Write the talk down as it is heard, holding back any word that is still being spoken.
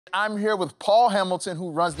I'm here with Paul Hamilton,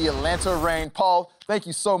 who runs the Atlanta Reign. Paul, thank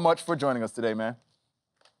you so much for joining us today, man.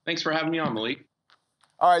 Thanks for having me on, Malik.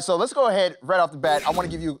 All right, so let's go ahead right off the bat. I want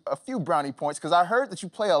to give you a few brownie points because I heard that you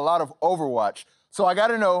play a lot of Overwatch. So I got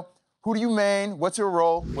to know, who do you main? What's your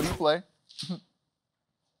role? What do you play?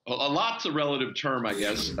 Well, a lot's a relative term, I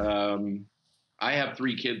guess. I have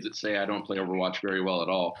 3 kids that say I don't play Overwatch very well at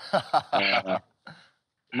all.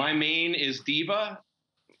 My main is Diva,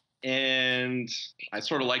 and I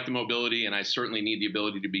sort of like the mobility, and I certainly need the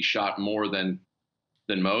ability to be shot more than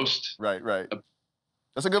most. Right.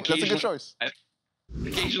 That's a good choice.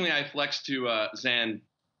 Occasionally, I flex to Zen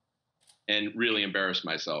and really embarrass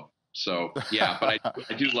myself. So yeah, but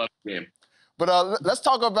I do love the game. But let's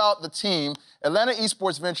talk about the team. Atlanta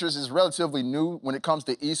Esports Ventures is relatively new when it comes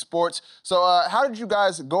to esports. So how did you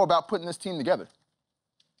guys go about putting this team together?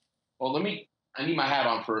 Well, I need my hat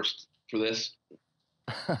on first for this.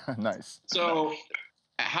 Nice. So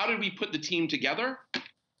how did we put the team together?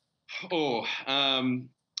 Our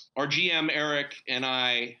GM, Eric, and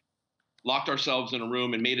I locked ourselves in a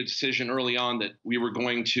room and made a decision early on that we were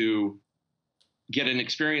going to get an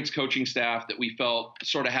experienced coaching staff that we felt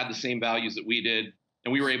sort of had the same values that we did,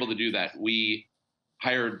 and we were able to do that. We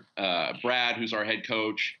hired Brad, who's our head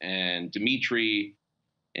coach, and Dimitri,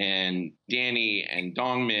 and Danny, and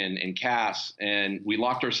Dongmin, and Cass, and we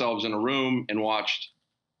locked ourselves in a room and watched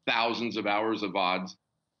thousands of hours of VODs.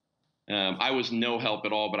 I was no help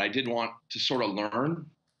at all, but I did want to sort of learn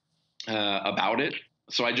about it.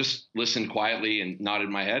 So I just listened quietly and nodded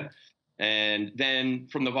my head. And then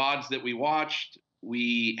from the VODs that we watched,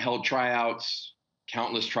 we held tryouts,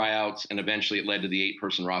 countless tryouts, and eventually it led to the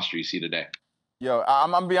 8-person roster you see today. Yo,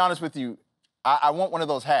 I'm gonna be honest with you. I want one of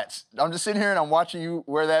those hats. I'm just sitting here and I'm watching you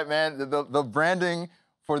wear that, man. The branding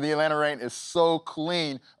for the Atlanta Reign is so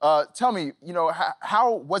clean. Tell me,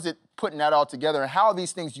 how was it putting that all together, and how are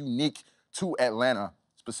these things unique to Atlanta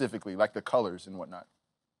specifically, like the colors and whatnot?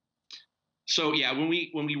 So yeah, when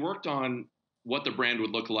we worked on what the brand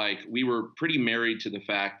would look like, we were pretty married to the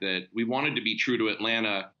fact that we wanted to be true to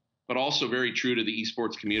Atlanta, but also very true to the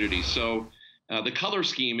esports community. So the color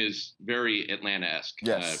scheme is very Atlanta-esque.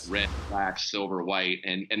 Yes. Red, black, silver, white,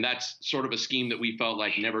 and that's sort of a scheme that we felt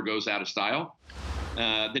like never goes out of style.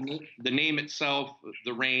 The name itself,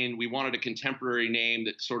 the Reign, we wanted a contemporary name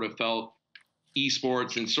that sort of felt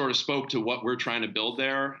esports and sort of spoke to what we're trying to build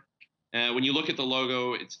there. When you look at the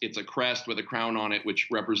logo, it's a crest with a crown on it, which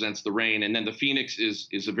represents the Reign. And then the Phoenix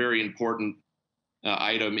is a very important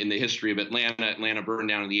item in the history of Atlanta. Atlanta burned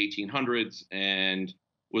down in the 1800s and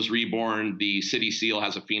was reborn. The city seal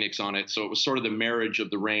has a phoenix on it. So it was sort of the marriage of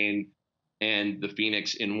the Reign and the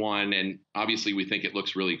Phoenix in one. And obviously, we think it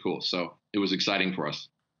looks really cool. So it was exciting for us.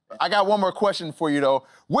 I got one more question for you, though.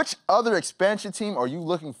 Which other expansion team are you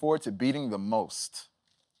looking forward to beating the most?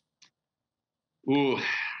 Ooh,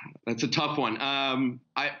 that's a tough one.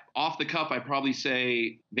 Off the cuff, I'd probably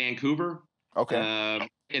say Vancouver. Okay.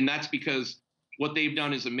 And that's because what they've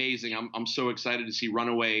done is amazing. I'm so excited to see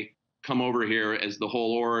Runaway come over here as the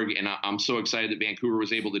whole org, and I'm so excited that Vancouver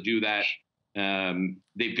was able to do that.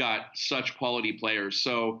 They've got such quality players.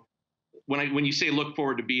 So when you say look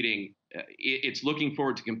forward to beating, it's looking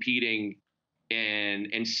forward to competing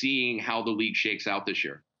and seeing how the league shakes out this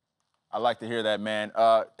year. I like to hear that, man.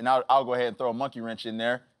 And I'll go ahead and throw a monkey wrench in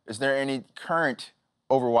there. Is there any current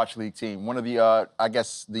Overwatch League team, one of the, I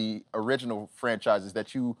guess, the original franchises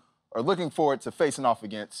that you are looking forward to facing off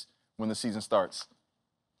against when the season starts?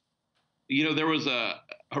 There was a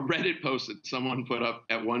Reddit post that someone put up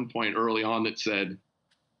at one point early on that said,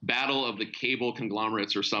 Battle of the Cable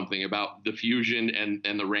Conglomerates or something about the Fusion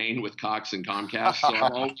and the Reign with Cox and Comcast. So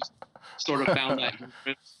I've always sort of found that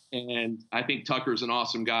difference. And I think Tucker's an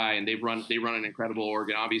awesome guy, and they run an incredible org,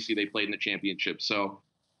 and obviously they played in the championship. So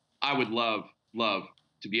I would love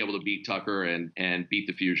to be able to beat Tucker and beat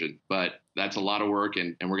the Fusion. But that's a lot of work,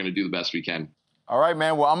 and we're going to do the best we can. All right,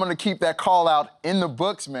 man. Well, I'm going to keep that call out in the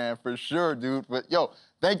books, man, for sure, dude. But, yo,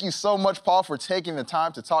 thank you so much, Paul, for taking the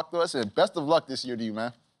time to talk to us, and best of luck this year to you,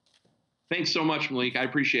 man. Thanks so much, Malik. I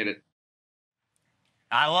appreciate it.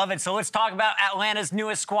 I love it. So let's talk about Atlanta's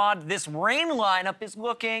newest squad. This Reign lineup is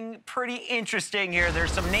looking pretty interesting here.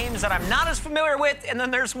 There's some names that I'm not as familiar with, and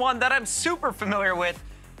then there's one that I'm super familiar with.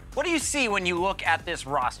 What do you see when you look at this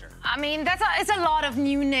roster? I mean, it's a lot of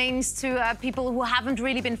new names to people who haven't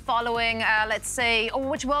really been following, let's say,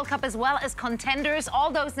 Overwatch World Cup as well as contenders.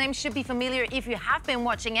 All those names should be familiar if you have been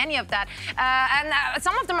watching any of that. And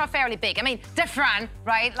some of them are fairly big. I mean, Defran,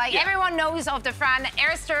 right? Like, everyone knows of Defran.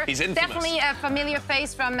 Erster, he's infamous. Definitely a familiar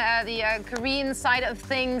face from the Korean side of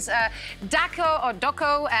things.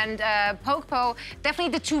 Doko and Pokpo,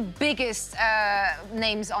 definitely the two biggest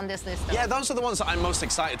names on this list. Yeah, those are the ones that I'm most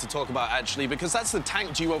excited to talk about, actually, because that's the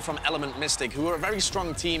tank duo from Element Mystic, who are a very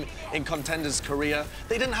strong team in Contenders Korea.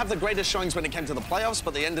 They didn't have the greatest showings when it came to the playoffs,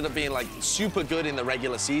 but they ended up being, like, super good in the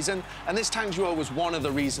regular season, and this tank duo was one of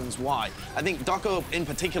the reasons why. I think Doko, in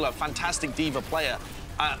particular, fantastic diva player.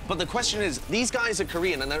 But the question is, these guys are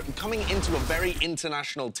Korean, and they're coming into a very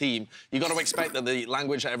international team. You've got to expect that the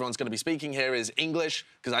language that everyone's going to be speaking here is English,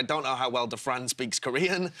 because I don't know how well Defran speaks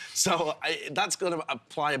Korean. So that's going to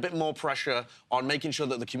apply a bit more pressure on making sure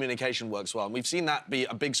that the communication works well. And we've seen that be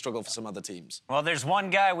a big struggle for some other teams. Well, there's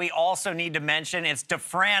one guy we also need to mention. It's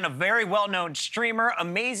Defran, a very well-known streamer,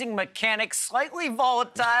 amazing mechanic, slightly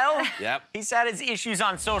volatile. Yep. He's had his issues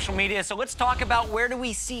on social media, so let's talk about where do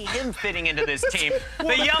we see him fitting into this team.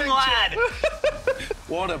 The young lad.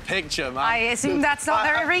 What a picture, man. I assume that's not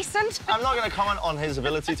very recent. I'm not going to comment on his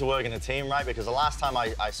ability to work in a team, right? Because the last time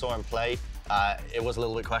I saw him play, it was a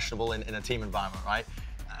little bit questionable in a team environment, right?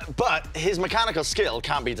 But his mechanical skill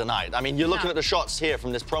can't be denied. I mean, you're looking at the shots here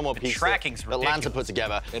from this promo piece that Lanta put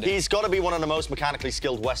together. He's got to be one of the most mechanically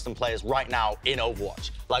skilled Western players right now in Overwatch,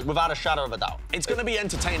 like without a shadow of a doubt. It's going to be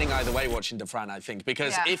entertaining either way watching Defran, I think,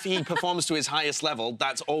 because if he performs to his highest level,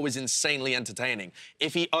 that's always insanely entertaining.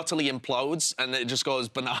 If he utterly implodes and it just goes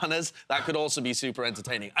bananas, that could also be super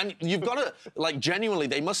entertaining. And you've got to, like, genuinely,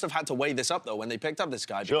 they must have had to weigh this up, though, when they picked up this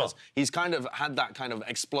guy, because he's kind of had that kind of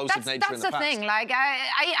explosive nature in the past. That's the thing. Like,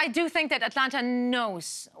 I do think that Atlanta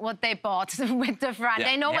knows what they bought with Defran.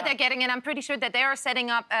 They know what they're getting, and I'm pretty sure that they are setting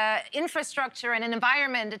up infrastructure and an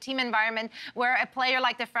environment, a team environment, where a player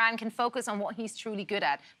like Defran can focus on what he's truly good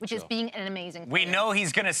at, which is being an amazing player. We know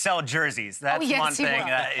he's going to sell jerseys. That's one thing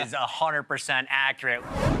that is 100% accurate.